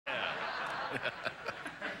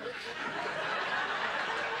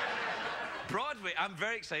Broadway, I'm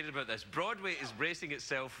very excited about this. Broadway is bracing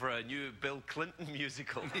itself for a new Bill Clinton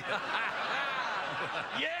musical.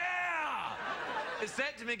 Yeah! It's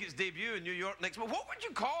set to make its debut in New York next month. What would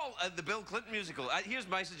you call the Bill Clinton musical? Here's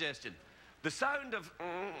my suggestion. The sound of...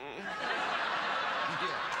 Yeah,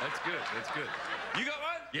 that's good, that's good. You got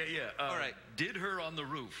one? Yeah, yeah. All right. Did Her on the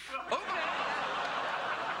Roof. Okay.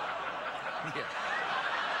 Yeah.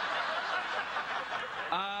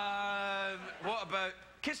 What about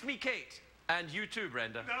Kiss Me Kate? And you too,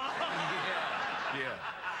 Brenda. Yeah, yeah.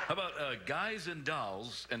 How about Guys and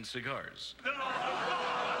Dolls and Cigars? Oh,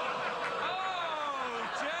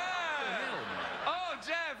 Jeff! Oh,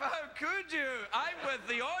 Jeff, how could you? I'm with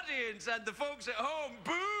the audience and the folks at home.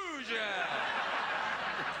 Boo, Jeff!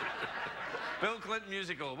 Bill Clinton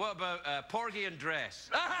musical. What about Porgy and Dress?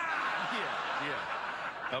 Yeah, yeah.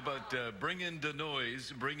 How about Bring in the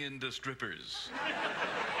Noise, Bring in the Strippers?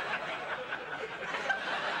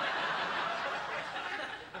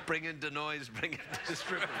 Bring in the noise, bring in the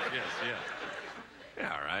strippers. Yes, yeah.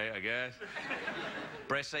 Yeah, all right, I guess.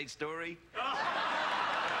 Breast Side Story. Oh,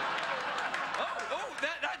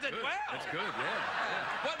 that did Good. well. That's good,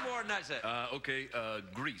 yeah. One more and that's it. Okay,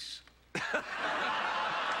 Grease. All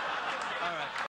right.